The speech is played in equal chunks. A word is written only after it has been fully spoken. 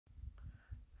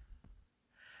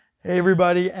Hey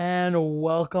everybody, and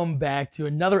welcome back to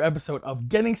another episode of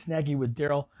Getting Snacky with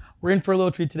Darrel. We're in for a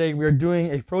little treat today. We are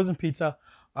doing a frozen pizza.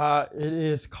 It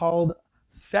is called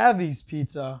Savy's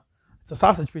Pizza. It's a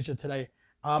sausage pizza today.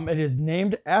 It is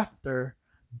named after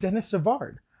Denis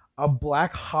Savard, a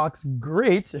Blackhawks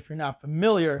great, if you're not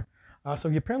familiar.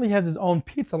 So he apparently has his own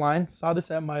pizza line. Saw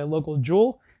this at my local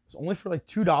Jewel. It was only for like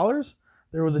 $2.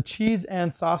 There was a cheese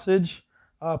and sausage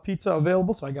pizza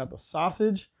available, so I got the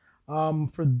sausage.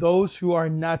 For those who are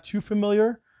not too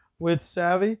familiar with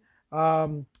Savy,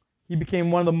 he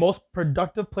became one of the most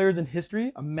productive players in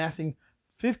history, amassing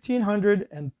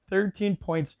 1,513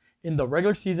 points in the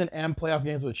regular season and playoff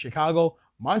games with Chicago,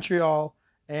 Montreal,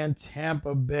 and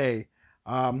Tampa Bay.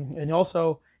 And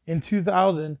also in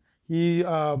 2000, he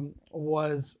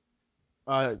was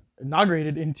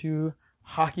inaugurated into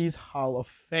hockey's Hall of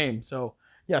Fame. So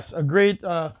yes, a great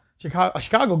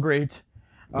Chicago great.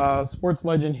 Sports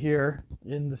legend here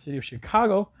in the city of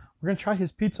Chicago. We're gonna try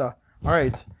his pizza. All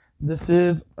right, this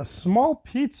is a small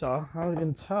pizza. How you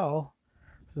can tell,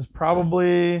 this is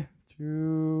probably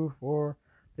 2, 4,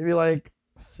 maybe like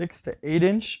 6 to 8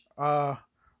 inch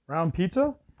round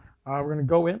pizza. We're gonna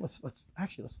go in. Let's look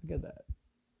at that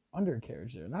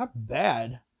undercarriage there. Not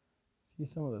bad. See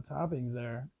some of the toppings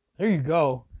there. There you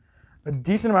go. A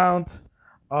decent amount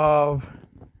of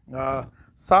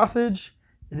sausage.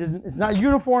 It's not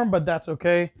uniform, but that's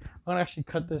okay. I'm gonna actually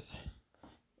cut this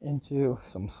into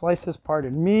some slices,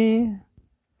 pardon me.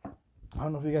 I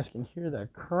don't know if you guys can hear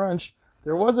that crunch.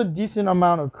 There was a decent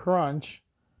amount of crunch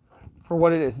for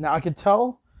what it is. Now I can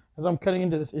tell as I'm cutting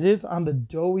into this, it is on the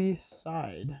doughy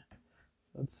side.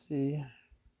 So let's see.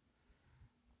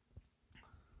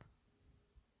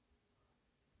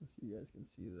 Let's see if you guys can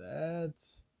see that.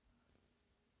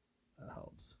 That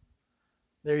helps.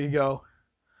 There you go.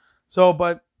 So,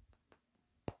 but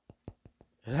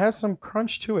it has some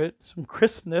crunch to it, some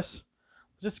crispness.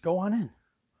 Just go on in.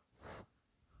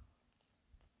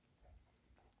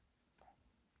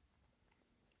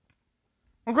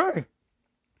 Okay.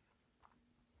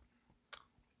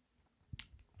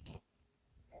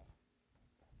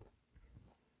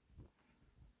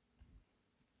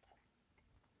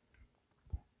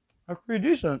 That's pretty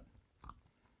decent.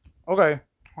 Okay.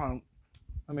 Hold on.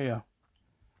 Let me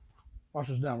wash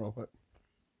this down real quick.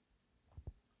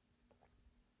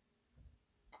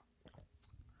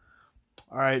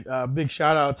 All right, big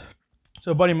shout out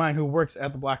to a buddy of mine who works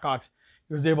at the Blackhawks.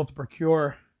 He was able to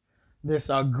procure this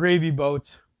gravy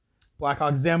boat,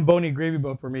 Blackhawks Zamboni gravy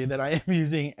boat for me that I am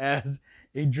using as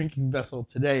a drinking vessel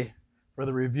today for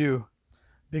the review.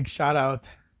 Big shout out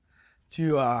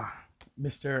to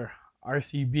Mr.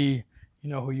 RCB, you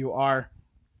know who you are.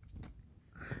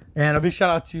 And a big shout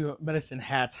out to Medicine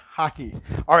Hat Hockey.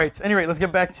 All right, so anyway, let's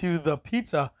get back to the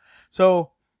pizza.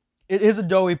 So it is a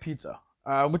doughy pizza,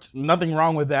 which nothing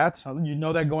wrong with that. So you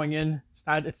know that going in. It's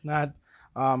not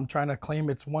trying to claim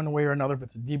it's one way or another if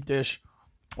it's a deep dish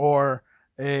or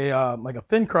a like a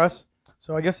thin crust.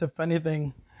 So I guess if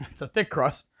anything, it's a thick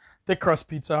crust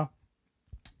pizza,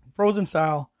 frozen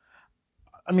style.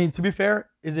 I mean, to be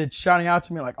fair, is it shouting out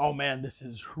to me like, oh man, this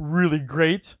is really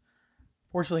great?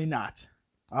 Fortunately not.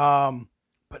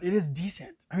 But it is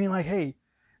decent. I mean, like, hey,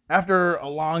 after a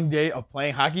long day of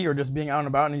playing hockey or just being out and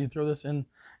about, and you throw this in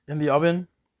the oven,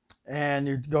 and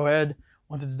you go ahead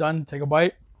once it's done, take a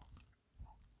bite.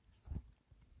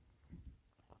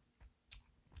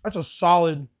 That's a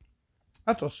solid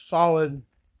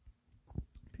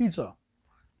pizza.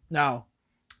 Now,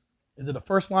 is it a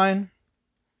first line?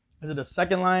 Is it a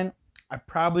second line? I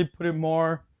probably put it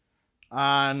more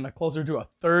on closer to a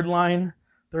third line,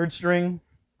 third string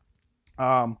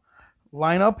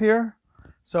lineup here.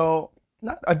 So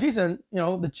not a decent,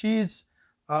 the cheese,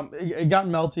 it got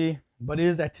melty, but it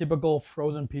is that typical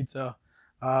frozen pizza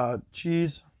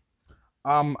cheese.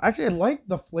 Actually, I like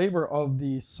the flavor of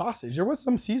the sausage. There was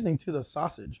some seasoning to the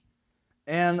sausage,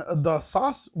 and the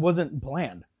sauce wasn't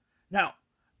bland. Now,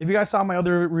 if you guys saw my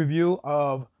other review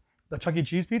of the Chuck E.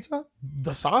 Cheese pizza,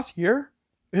 the sauce here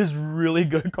is really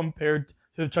good compared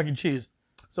to the Chuck E. Cheese.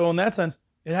 So in that sense,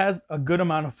 it has a good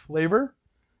amount of flavor.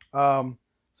 So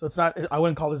it's not, I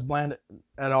wouldn't call this bland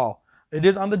at all. It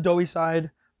is on the doughy side,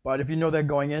 but if you know that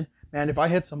going in, man, if I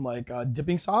hit some like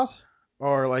dipping sauce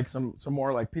or like some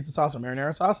more like pizza sauce or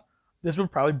marinara sauce, this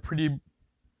would probably be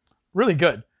really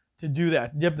good to do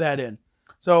that, dip that in.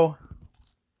 So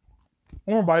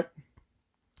one more bite.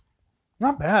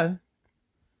 Not bad.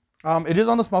 It is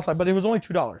on the small side, but it was only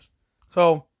 $2.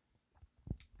 So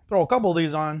throw a couple of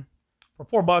these on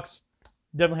for $4.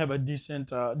 Definitely have a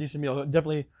decent meal.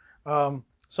 Definitely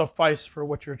suffice for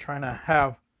what you're trying to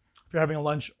have if you're having a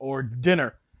lunch or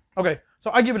dinner. Okay,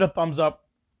 So I give it a thumbs up.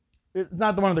 It's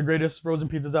not one of the greatest frozen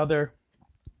pizzas out there,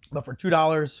 but for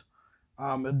 $2,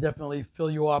 it'll definitely fill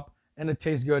you up, and it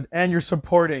tastes good, and you're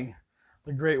supporting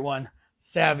the great one,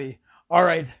 Savy. All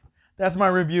right, that's my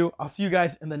review. I'll see you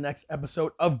guys in the next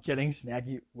episode of Getting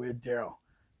Snacky with Darrell.